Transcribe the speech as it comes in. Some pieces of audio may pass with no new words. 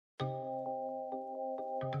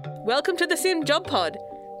Welcome to the SYN Job Pod.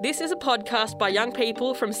 This is a podcast by young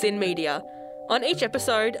people from SYN Media. On each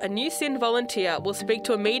episode, a new SYN volunteer will speak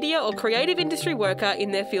to a media or creative industry worker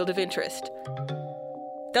in their field of interest.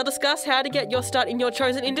 They'll discuss how to get your start in your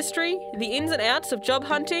chosen industry, the ins and outs of job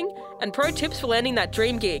hunting, and pro tips for landing that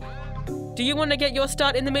dream gig. Do you want to get your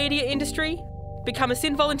start in the media industry? Become a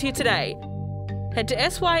SYN volunteer today. Head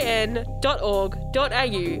to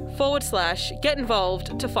syn.org.au/get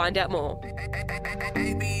involved to find out more.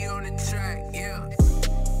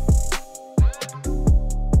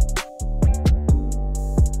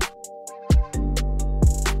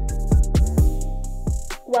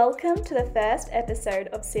 Welcome to the first episode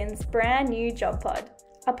of SYN's brand new Job Pod,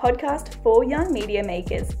 a podcast for young media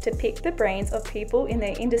makers to pick the brains of people in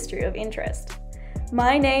their industry of interest.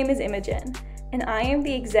 My name is Imogen, and I am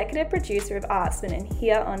the executive producer of Artsman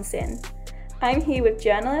here on SYN. I'm here with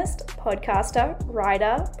journalist, podcaster,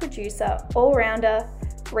 writer, producer, all-rounder,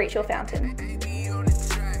 Rachel Fountain.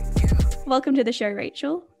 Welcome to the show,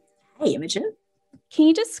 Rachel. Hey, Imogen. Can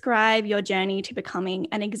you describe your journey to becoming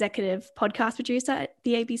an executive podcast producer at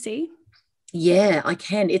the ABC? Yeah, I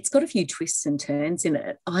can. It's got a few twists and turns in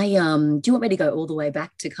it. Do you want me to go all the way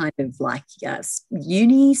back to kind of like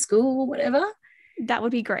uni, school, whatever? That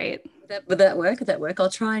would be great. Would that work? I'll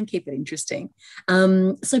try and keep it interesting.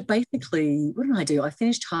 So basically, what did I do? I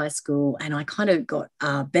finished high school and I kind of got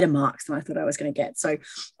better marks than I thought I was going to get. So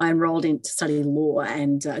I enrolled in to study law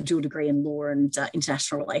and a dual degree in law and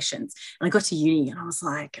international relations. And I got to uni and I was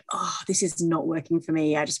like, oh, this is not working for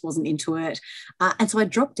me. I just wasn't into it. And so I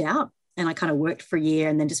dropped out. And I kind of worked for a year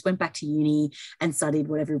and then just went back to uni and studied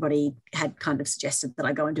what everybody had kind of suggested that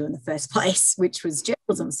I go and do in the first place, which was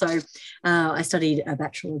journalism. So I studied a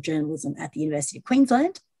Bachelor of Journalism at the University of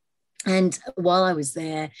Queensland. And while I was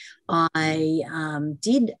there, I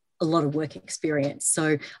did a lot of work experience.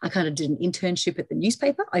 So I kind of did an internship at the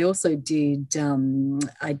newspaper. I also did a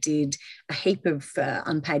heap of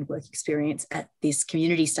unpaid work experience at this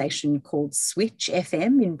community station called Switch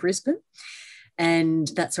FM in Brisbane. And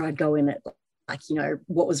that's where I'd go in at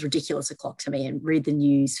what was ridiculous o'clock to me and read the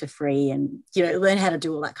news for free and, learn how to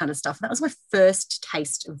do all that kind of stuff. And that was my first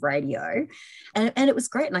taste of radio. And it was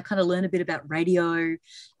great. And I kind of learned a bit about radio.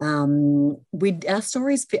 Our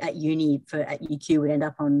stories at uni at UQ would end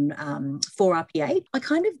up on 4RP8. I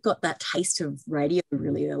kind of got that taste of radio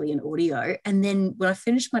really early in audio. And then when I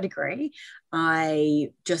finished my degree,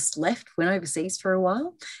 I just went overseas for a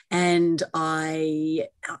while, and I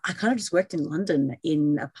kind of just worked in London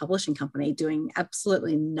in a publishing company doing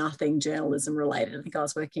absolutely nothing journalism related. I think I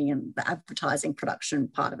was working in the advertising production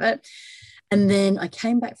part of it. And then I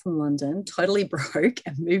came back from London, totally broke,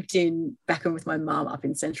 and moved back in with my mum up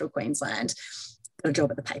in central Queensland, got a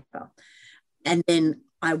job at the paper. And then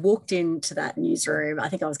I walked into that newsroom. I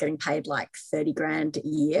think I was getting paid like 30 grand a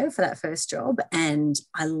year for that first job, and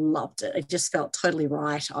I loved it. It just felt totally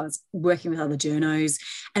right. I was working with other journos,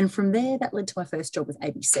 and from there, that led to my first job with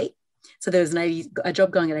ABC. So there was a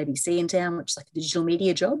job going at ABC in town, which is like a digital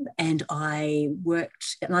media job, and I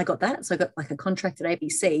worked, and I got that. So I got like a contract at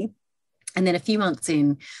ABC. And then a few months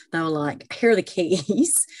in, they were like, here are the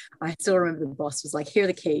keys. I still remember the boss was like, here are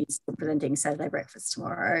the keys for presenting Saturday Breakfast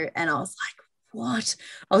tomorrow. And I was like, what?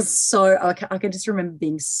 I can just remember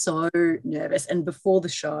being so nervous. And before the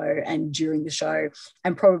show and during the show,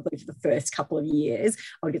 and probably for the first couple of years,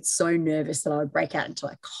 I would get so nervous that I would break out into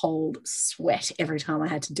a cold sweat every time I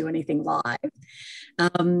had to do anything live.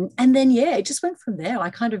 And then, it just went from there. I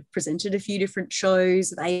kind of presented a few different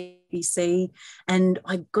shows at ABC, and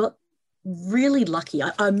I got really lucky.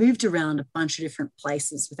 I moved around a bunch of different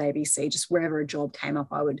places with ABC. Just wherever a job came up,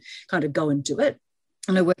 I would kind of go and do it.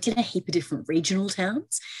 And I worked in a heap of different regional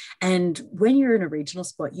towns. And when you're in a regional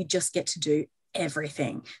spot, you just get to do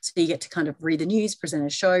everything. So you get to kind of read the news, present a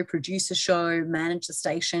show, produce a show, manage the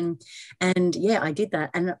station. And I did that.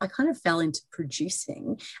 And I kind of fell into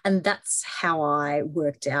producing. And that's how I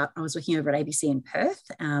worked out. I was working over at ABC in Perth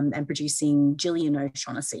and producing Gillian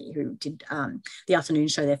O'Shaughnessy, who did the afternoon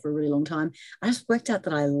show there for a really long time. I just worked out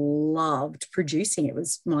that I loved producing. It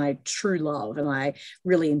was my true love. And I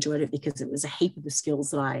really enjoyed it because it was a heap of the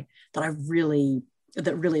skills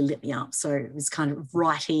that really lit me up. So it was kind of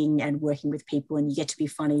writing and working with people, and you get to be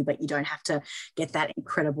funny, but you don't have to get that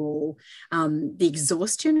incredible, the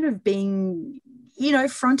exhaustion of being,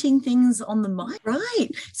 fronting things on the mic, right?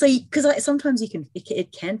 So, because sometimes it can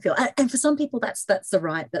feel, and for some people that's the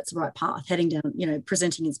right path, heading down,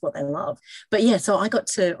 presenting is what they love. But so I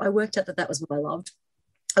worked out that was what I loved.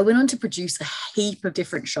 I went on to produce a heap of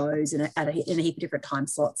different shows in a heap of different time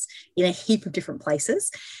slots in a heap of different places.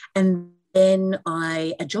 And then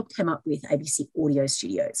a job came up with ABC Audio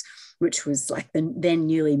Studios, which was like the then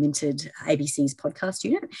newly minted ABC's podcast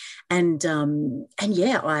unit. And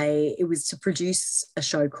yeah, it was to produce a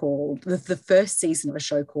show called, the first season of a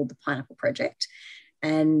show called The Pineapple Project.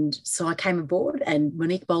 And so I came aboard, and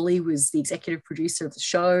Monique Bowley was the executive producer of the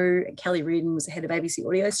show, and Kelly Reardon was the head of ABC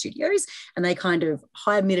Audio Studios, and they kind of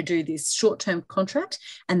hired me to do this short-term contract.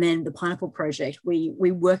 And then the Pineapple Project, we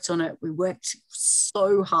worked on it. We worked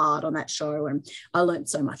so hard on that show, and I learned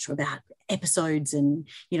so much about episodes and,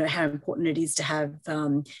 you know, how important it is to have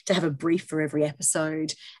a brief for every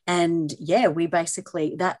episode. And yeah, we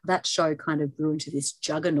basically, that show kind of grew into this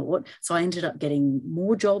juggernaut. So I ended up getting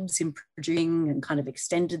more jobs in producing and kind of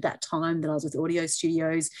extended that time that I was with Audio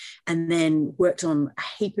Studios, and then worked on a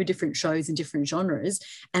heap of different shows in different genres,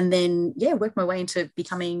 and then yeah, worked my way into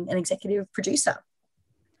becoming an executive producer.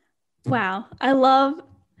 Wow, I love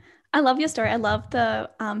your story. I love the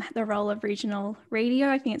role of regional radio.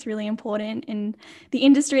 I think it's really important in the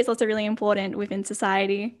industry. It's also really important within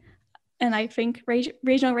society, and I think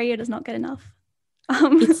regional radio does not get enough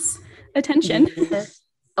attention. Yeah.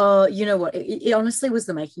 You know what? It honestly was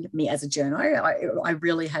the making of me as a journo. I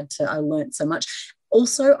really had to. I learned so much.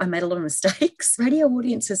 Also, I made a lot of mistakes. Radio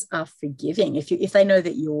audiences are forgiving if they know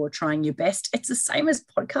that you're trying your best. It's the same as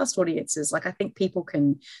podcast audiences. Like, I think people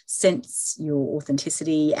can sense your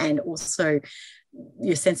authenticity and also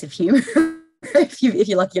your sense of humor if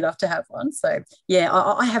you're lucky enough to have one. So yeah,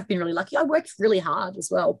 I have been really lucky. I worked really hard as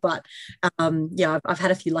well, but yeah, I've had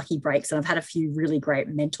a few lucky breaks, and I've had a few really great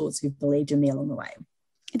mentors who've believed in me along the way.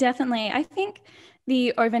 Definitely. I think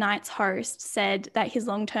the Overnights host said that his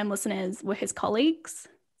long-term listeners were his colleagues.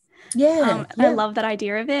 Yeah, I love that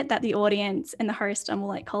idea of it, that the audience and the host are more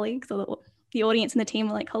like colleagues, or the audience and the team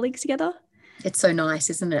are like colleagues together. It's so nice,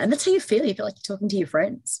 isn't it? And that's how you feel. You feel like you're talking to your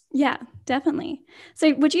friends. Yeah, definitely.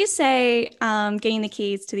 So would you say getting the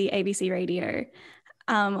keys to the ABC radio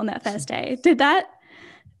on that first day, did that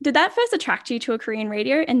first attract you to a career in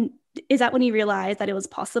radio? And is that when you realized that it was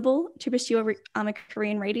possible to pursue a career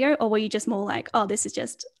in radio, or were you just more like, oh, this is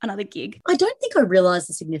just another gig? I don't think I realized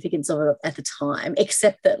the significance of it at the time,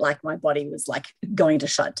 except that like my body was like going to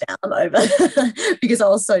shut down over because I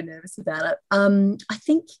was so nervous about it. I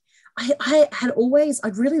think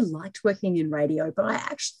I'd really liked working in radio, but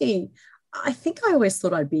I think I always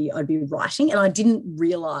thought I'd be writing, and I didn't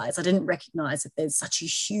recognize that there's such a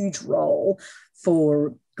huge role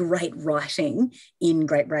for great writing in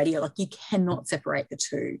great radio. Like, you cannot separate the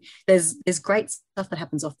two. There's great stuff that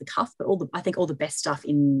happens off the cuff, but I think all the best stuff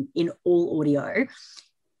in all audio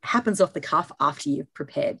happens off the cuff after you've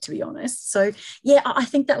prepared, to be honest. So yeah, I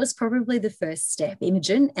think that was probably the first step,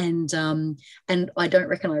 Imogen, and I don't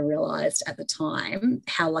reckon I realized at the time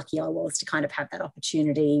how lucky I was to kind of have that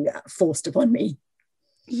opportunity forced upon me.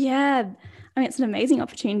 Yeah, I mean, it's an amazing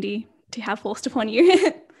opportunity to have forced upon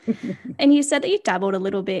you. And you said that you dabbled a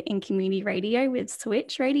little bit in community radio with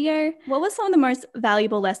Switch Radio. What were some of the most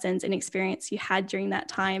valuable lessons and experience you had during that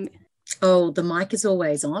time? Oh, the mic is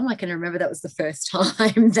always on. I can remember that was the first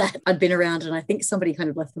time that I'd been around, and I think somebody kind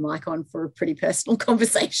of left the mic on for a pretty personal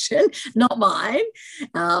conversation, not mine.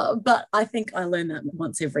 But I think I learn that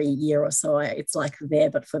once every year or so. It's like there,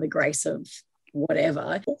 but for the grace of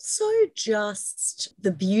whatever. Also, just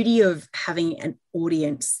the beauty of having an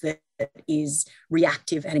audience that is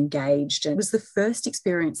reactive and engaged. And it was the first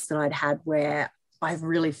experience that I'd had where I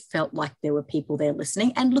really felt like there were people there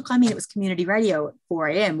listening. And look, I mean, it was community radio at 4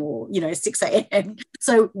 a.m. or, 6 a.m.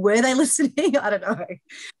 So were they listening? I don't know.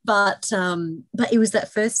 But it was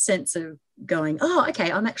that first sense of going, oh,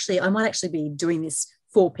 okay, I might actually be doing this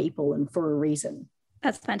for people and for a reason.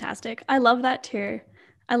 That's fantastic. I love that too.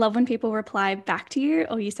 I love when people reply back to you,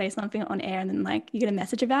 or you say something on air and then like you get a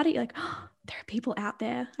message about it. You're like, oh, there are people out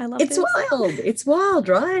there. I love it's this. Wild. It's wild,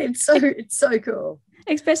 right? It's so cool.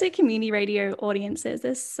 Especially community radio audiences.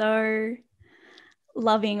 They're so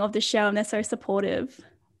loving of the show and they're so supportive.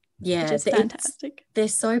 Yeah, which is fantastic. They're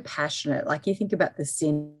so passionate. Like, you think about the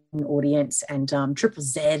SYN audience and Triple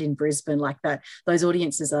Z in Brisbane, like that. Those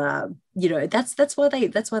audiences are, that's why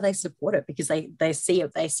they support it, because they see a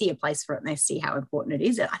place for it and they see how important it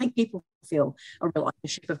is. I think people feel a real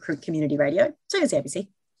ownership of community radio. So does ABC.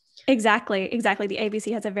 Exactly. The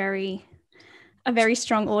ABC has a very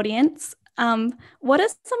strong audience. What are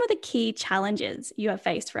some of the key challenges you have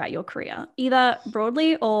faced throughout your career, either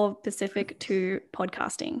broadly or specific to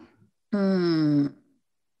podcasting? I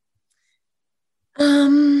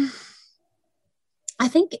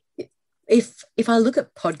think if I look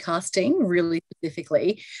at podcasting really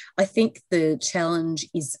specifically, I think the challenge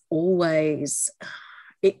is always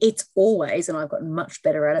it's always, and I've gotten much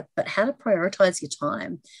better at it, but how to prioritize your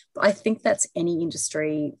time. But I think that's any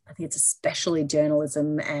industry. I think it's especially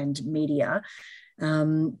journalism and media.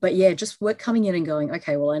 But yeah, just work coming in and going,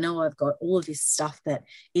 okay, well, I know I've got all of this stuff that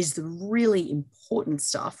is the really important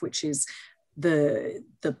stuff, which is the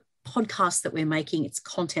podcast that we're making, it's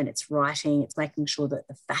content, it's writing, it's making sure that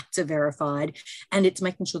the facts are verified, and it's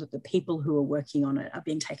making sure that the people who are working on it are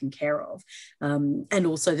being taken care of, and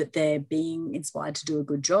also that they're being inspired to do a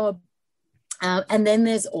good job. And then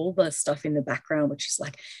there's all the stuff in the background, which is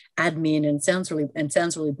like admin and sounds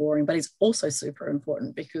really boring, but it's also super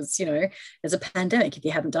important because, you know, there's a pandemic. If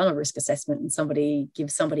you haven't done a risk assessment and somebody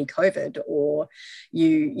gives somebody COVID, or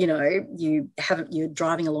you're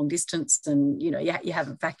driving a long distance and, you know, you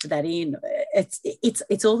haven't factored that in.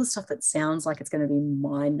 It's all the stuff that sounds like it's going to be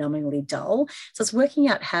mind-numbingly dull. So it's working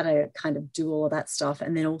out how to kind of do all of that stuff,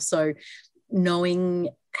 and then also knowing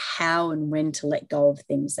how and when to let go of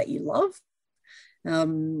things that you love.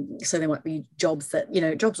 So there might be jobs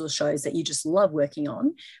or shows that you just love working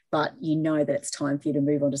on, but you know that it's time for you to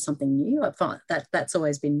move on to something new. I find that's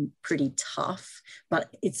always been pretty tough,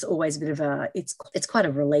 but it's always a bit of it's quite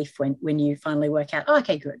a relief when you finally work out, oh,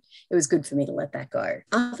 okay, good. It was good for me to let that go.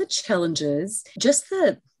 Other challenges, just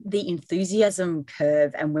the enthusiasm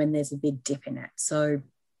curve and when there's a big dip in it. So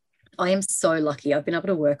I am so lucky. I've been able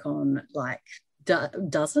to work on like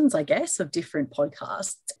dozens, I guess, of different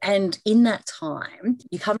podcasts. And in that time,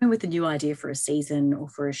 you come in with a new idea for a season or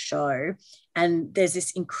for a show, and there's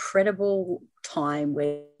this incredible time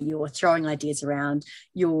where you're throwing ideas around.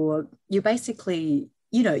 You're basically,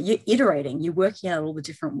 you know, you're iterating, you're working out all the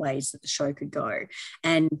different ways that the show could go.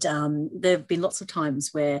 And there have been lots of times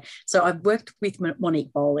where, so I've worked with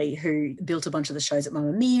Monique Bowley, who built a bunch of the shows at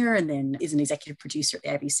Mamamia and then is an executive producer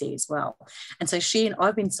at the ABC as well. And so she and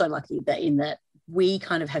I've been so lucky that we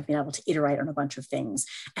kind of have been able to iterate on a bunch of things,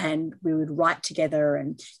 and we would write together,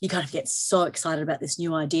 and you kind of get so excited about this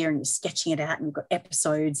new idea and you're sketching it out and you've got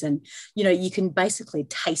episodes, and, you know, you can basically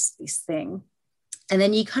taste this thing. And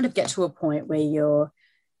then you kind of get to a point where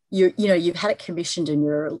you've had it commissioned and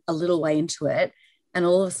you're a little way into it, and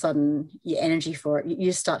all of a sudden your energy for it, you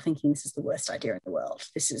just start thinking, this is the worst idea in the world.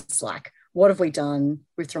 This is like, what have we done?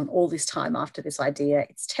 We've thrown all this time after this idea.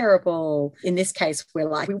 It's terrible. In this case, we're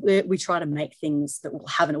like, we try to make things that will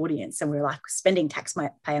have an audience, and we're like spending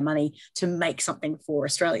taxpayer money to make something for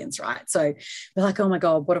Australians, right? So we're like, oh my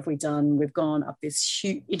God, what have we done? We've gone up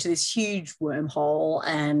into this huge wormhole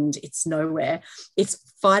and it's nowhere.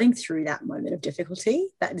 It's fighting through that moment of difficulty.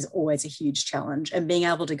 That is always a huge challenge, and being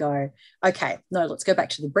able to go, okay, no, let's go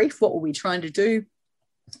back to the brief. What were we trying to do?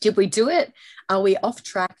 Did we do it? Are we off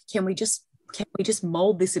track? Can we just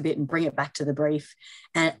mold this a bit and bring it back to the brief?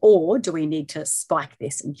 Or do we need to spike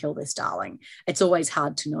this and kill this darling? It's always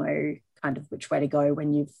hard to know kind of which way to go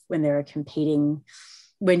when there are competing,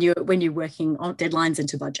 when you're working on deadlines and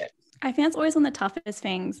to budget. I think it's always one of the toughest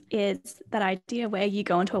things is that idea where you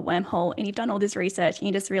go into a wormhole and you've done all this research and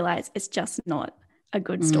you just realize it's just not a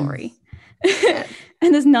good story. Yeah.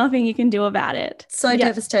 And there's nothing you can do about it. So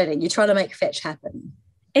devastating. You're trying to make fetch happen.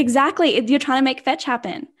 Exactly. You're trying to make fetch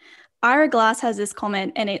happen. Ira Glass has this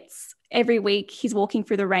comment, and it's every week he's walking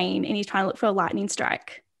through the rain and he's trying to look for a lightning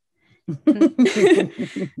strike. And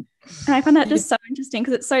I find that just so interesting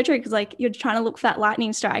because it's so true, because like you're trying to look for that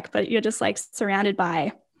lightning strike, but you're just like surrounded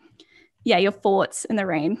by your thoughts in the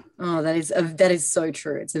rain. Oh, that is so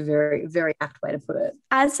true. It's a very, very apt way to put it.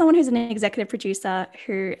 As someone who's an executive producer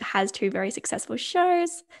who has two very successful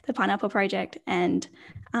shows, The Pineapple Project and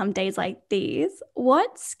Days Like These,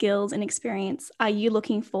 what skills and experience are you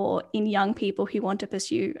looking for in young people who want to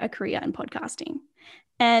pursue a career in podcasting?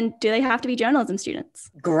 And do they have to be journalism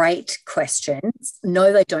students? Great questions.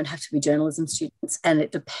 No, they don't have to be journalism students, and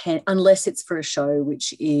it depends, unless it's for a show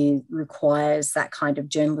which requires that kind of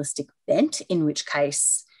journalistic bent, in which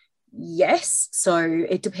case, yes. So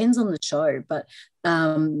it depends on the show, but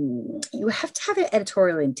you have to have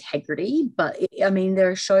editorial integrity. But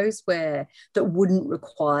there are shows that wouldn't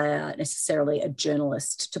require necessarily a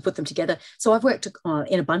journalist to put them together. So I've worked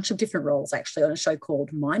in a bunch of different roles actually on a show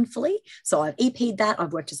called Mindfully. So I've EP'd that.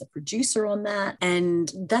 I've worked as a producer on that,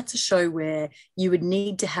 and that's a show where you would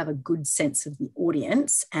need to have a good sense of the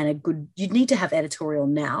audience and you'd need to have editorial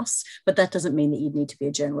nous, but that doesn't mean that you'd need to be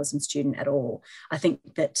a journalism student at all. I think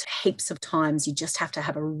that heaps of times you just have to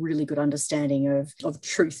have a really good understanding of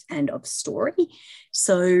truth and of story.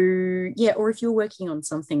 So yeah, or if you're working on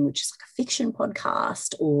something which is like a fiction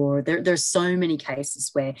podcast, or there's so many cases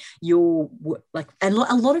where you're like, and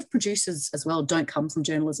a lot of producers as well don't come from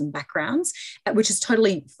journalism backgrounds, which is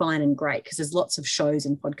totally fine and great, because there's lots of shows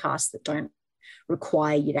and podcasts that don't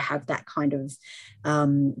require you to have that kind of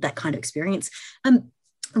experience.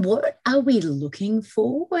 What are we looking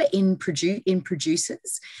for in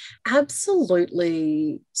producers?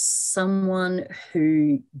 Absolutely someone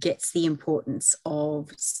who gets the importance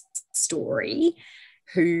of story,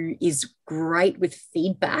 who is great with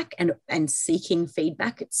feedback and seeking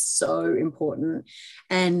feedback. It's so important.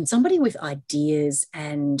 And somebody with ideas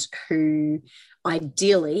and who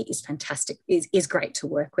ideally is fantastic, is great to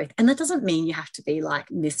work with. And that doesn't mean you have to be like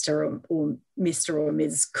Mr. or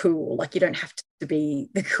Ms. Cool. Like, you don't have to be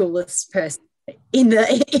the coolest person in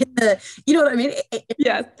the you know what I mean?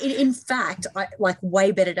 Yeah. In fact, I like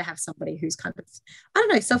way better to have somebody who's kind of, I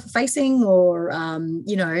don't know, self-effacing or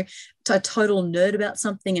a total nerd about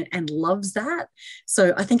something and loves that.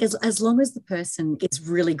 So I think as long as the person is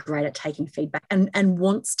really great at taking feedback and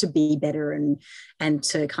wants to be better and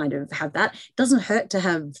to kind of have that, it doesn't hurt to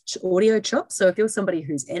have audio chops. So if you're somebody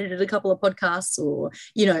who's edited a couple of podcasts or,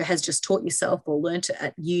 has just taught yourself or learnt it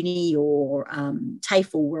at uni or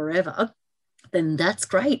TAFE or wherever, then that's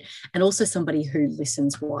great. And also somebody who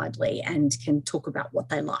listens widely and can talk about what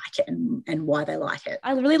they like and why they like it.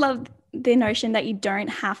 I really love the notion that you don't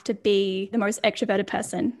have to be the most extroverted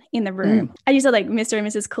person in the room. I use it like Mr. and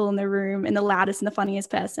Mrs. Cool in the room and the loudest and the funniest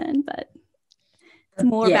person, but it's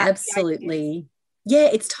more about absolutely. Yeah,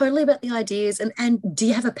 it's totally about the ideas. And do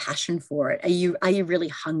you have a passion for it? Are you really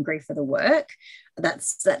hungry for the work?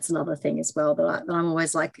 That's another thing as well that I'm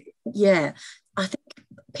always like, yeah, I think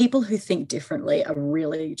people who think differently are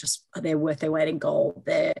really they're worth their weight in gold.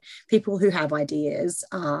 They're people who have ideas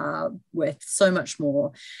are worth so much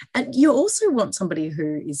more. And you also want somebody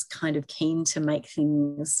who is kind of keen to make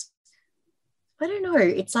things, I don't know,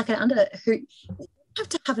 it's like who have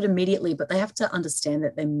to have it immediately, but they have to understand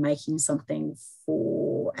that they're making something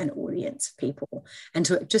for an audience of people. And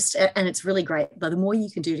it's really great. But the more you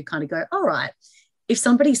can do to kind of go, all right, if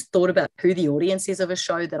somebody's thought about who the audience is of a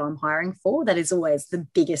show that I'm hiring for, that is always the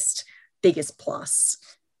biggest plus.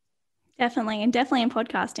 Definitely. And definitely in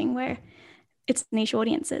podcasting where it's niche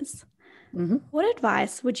audiences. Mm-hmm. What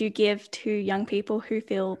advice would you give to young people who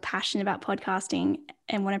feel passionate about podcasting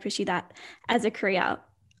and want to pursue that as a career?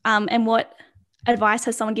 And what advice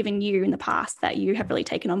has someone given you in the past that you have really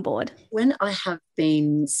taken on board? When I have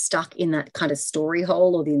been stuck in that kind of story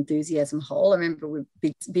hole or the enthusiasm hole, I remember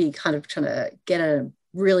we'd be kind of trying to get a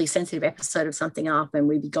really sensitive episode of something up, and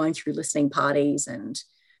we'd be going through listening parties and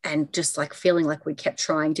just like feeling like we kept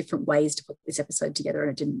trying different ways to put this episode together and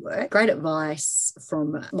it didn't work. Great advice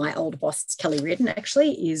from my old boss, Kelly Reardon,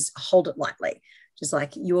 actually, is hold it lightly. Just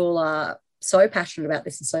like, you all are so passionate about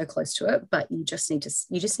this and so close to it, but you just need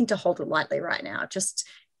to hold it lightly right now. Just,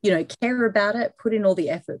 care about it, put in all the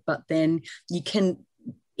effort, but then you can,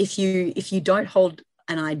 if you don't hold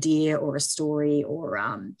an idea or a story or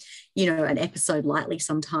an episode lightly,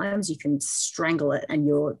 sometimes you can strangle it and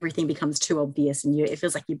everything becomes too obvious and it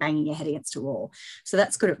feels like you're banging your head against a wall. So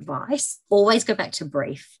that's good advice. Always go back to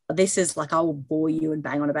brief. This is like, I will bore you and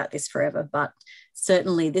bang on about this forever, but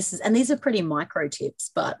certainly these are pretty micro tips,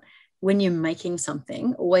 but when you're making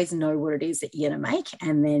something, always know what it is that you're going to make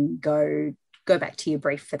and then go back to your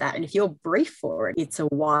brief for that. And if your brief for it, it's a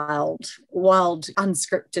wild,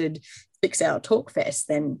 unscripted 6-hour talk fest,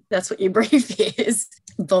 then that's what your brief is.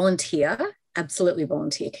 Volunteer, absolutely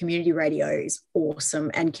volunteer. Community radio is awesome.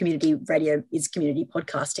 And community radio is community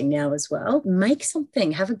podcasting now as well. Make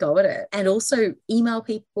something, have a go at it. And also email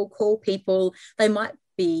people, call people. They might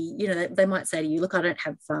be, they might say to you, look, I don't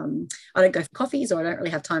go for coffees or I don't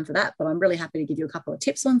really have time for that, but I'm really happy to give you a couple of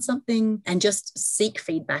tips on something, and just seek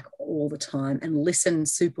feedback all the time and listen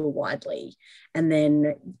super widely. And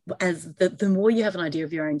then as the more you have an idea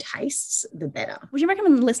of your own tastes, the better. Would you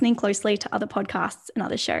recommend listening closely to other podcasts and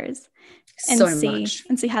other shows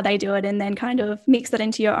and see how they do it and then kind of mix that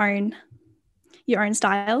into your own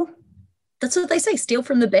style? That's what they say, steal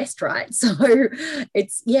from the best, right? So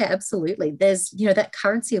it's, yeah, absolutely. There's, that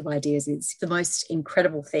currency of ideas is the most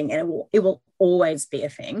incredible thing, and it will always be a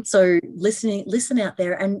thing. So listen out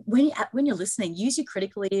there. And when you're listening, use your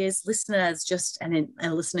critical ears, listen as just a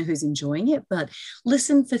listener who's enjoying it, but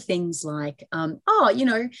listen for things like, how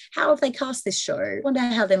have they cast this show? Wonder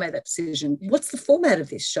how they made that decision. What's the format of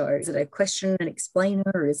this show? Is it a question and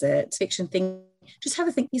explainer? Is it fiction thing? Just have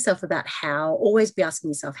a think yourself about always be asking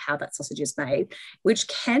yourself how that sausage is made, which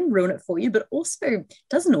can ruin it for you, but also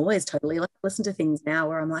doesn't always totally. Like, listen to things now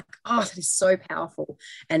where I'm like, oh, that is so powerful.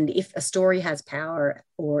 And if a story has power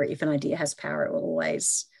or if an idea has power, it will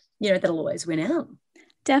always, that'll always win out.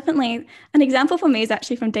 Definitely. An example for me is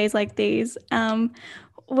actually from Days Like These,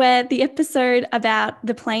 where the episode about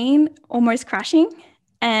the plane almost crashing,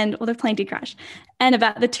 or the plane did crash, and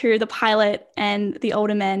about the pilot and the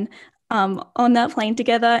older men on that plane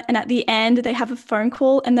together. And at the end, they have a phone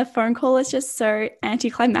call, and the phone call is just so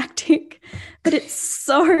anticlimactic, but it's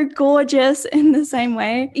so gorgeous in the same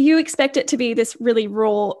way. You expect it to be this really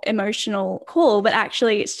raw, emotional call, but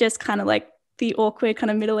actually it's just kind of like the awkward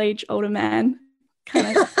kind of middle-aged older man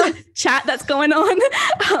kind of chat that's going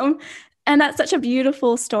on. And that's such a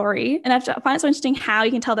beautiful story. And I find it so interesting how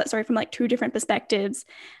you can tell that story from like two different perspectives,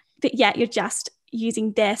 but yet you're just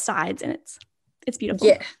using their sides, and it's beautiful.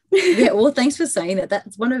 Yeah. Well, thanks for saying that.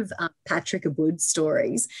 That's one of Patrick Aboud's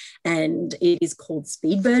stories, and it is called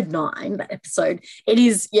Speedbird 9, that episode.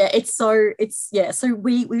 So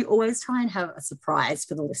we always try and have a surprise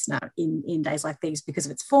for the listener in days like these because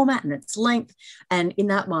of its format and its length. And in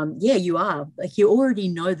that one, you already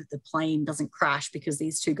know that the plane doesn't crash because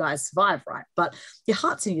these two guys survive, right? But your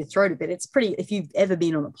heart's in your throat a bit. It's pretty, if you've ever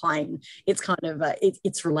been on a plane, it's kind of,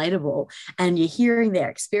 it's relatable, and you're hearing their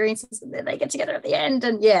experiences, and then they get together at the end.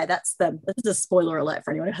 And this is a spoiler alert for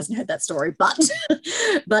anyone who hasn't heard that story, but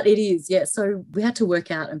it is, so we had to work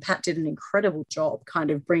out, and Pat did an incredible job kind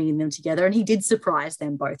of bringing them together, and he did surprise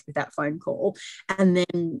them both with that phone call. And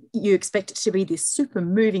then you expect it to be this super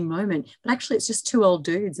moving moment, but actually it's just two old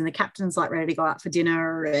dudes, and the captain's like ready to go out for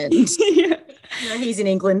dinner, and he's in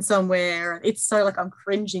England somewhere. It's so like I'm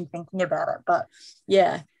cringing thinking about it, but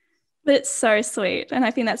yeah. But it's so sweet. And I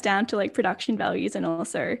think that's down to like production values and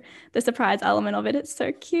also the surprise element of it. It's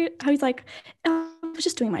so cute how he's like, I was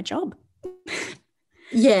just doing my job.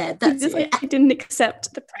 Yeah, that's just like, he didn't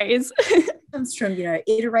accept the praise. It comes from,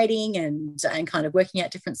 iterating and kind of working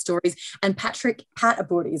out different stories. And Pat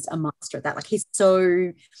Aboud is a master at that. Like I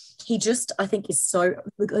think is so,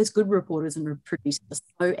 those good reporters and producers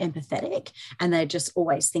are so empathetic, and they're just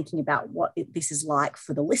always thinking about what this is like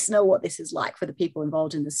for the listener, what this is like for the people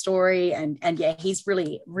involved in the story. And he's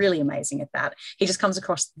really, really amazing at that. He just comes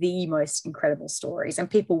across the most incredible stories, and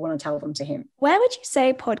people want to tell them to him. Where would you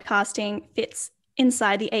say podcasting fits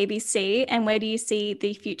inside the ABC, and where do you see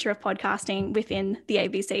the future of podcasting within the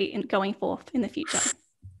ABC and going forth in the future?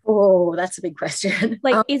 Oh, that's a big question.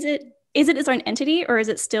 Like, is it its own entity, or is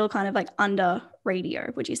it still kind of like under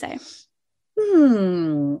radio, would you say?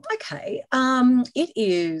 Okay. It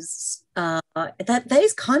is, that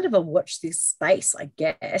is kind of a watch this space, I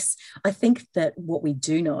guess. I think that what we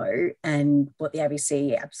do know, and what the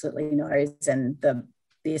ABC absolutely knows, and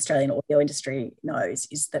the Australian audio industry knows,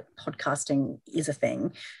 is that podcasting is a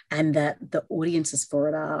thing, and that the audiences for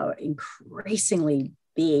it are increasingly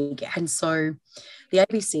big. And so the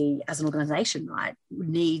ABC as an organisation, right,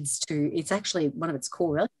 needs to, it's actually one of its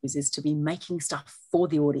core values is to be making stuff for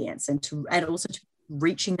the audience, and also to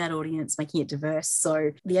reaching that audience, making it diverse.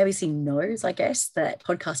 So the ABC knows, I guess, that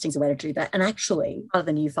podcasting is a way to do that. And actually, part of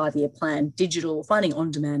the new 5-year plan, finding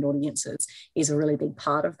on-demand audiences is a really big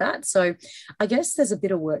part of that. So I guess there's a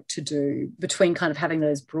bit of work to do between kind of having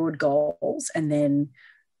those broad goals and then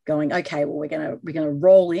going, okay, well, we're gonna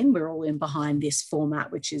roll in. We're all in behind this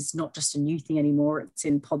format, which is not just a new thing anymore. It's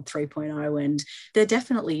in Pod 3.0, and there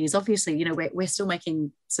definitely is. Obviously, we're still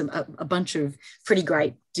making a bunch of pretty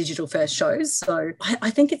great digital first shows. So I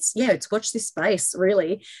think it's watch this space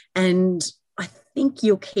really, and I think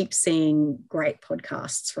you'll keep seeing great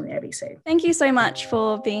podcasts from the ABC. Thank you so much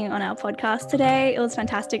for being on our podcast today. It was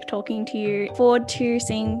fantastic talking to you. Forward to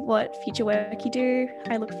seeing what future work you do.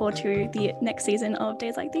 I look forward to the next season of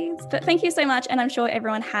Days Like These. But thank you so much, and I'm sure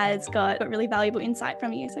everyone has got really valuable insight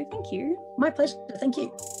from you. So thank you. My pleasure. Thank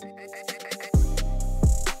you.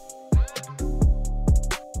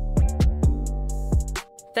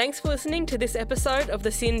 Thanks for listening to this episode of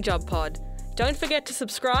the SYN Job Pod. Don't forget to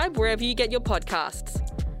subscribe wherever you get your podcasts.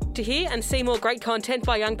 To hear and see more great content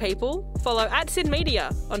by young people, follow @SYN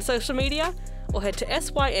Media on social media, or head to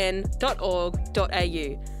syn.org.au.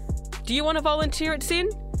 Do you want to volunteer at SYN?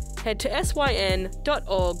 Head to syn.org.au/get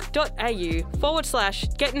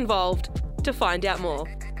involved to find out more.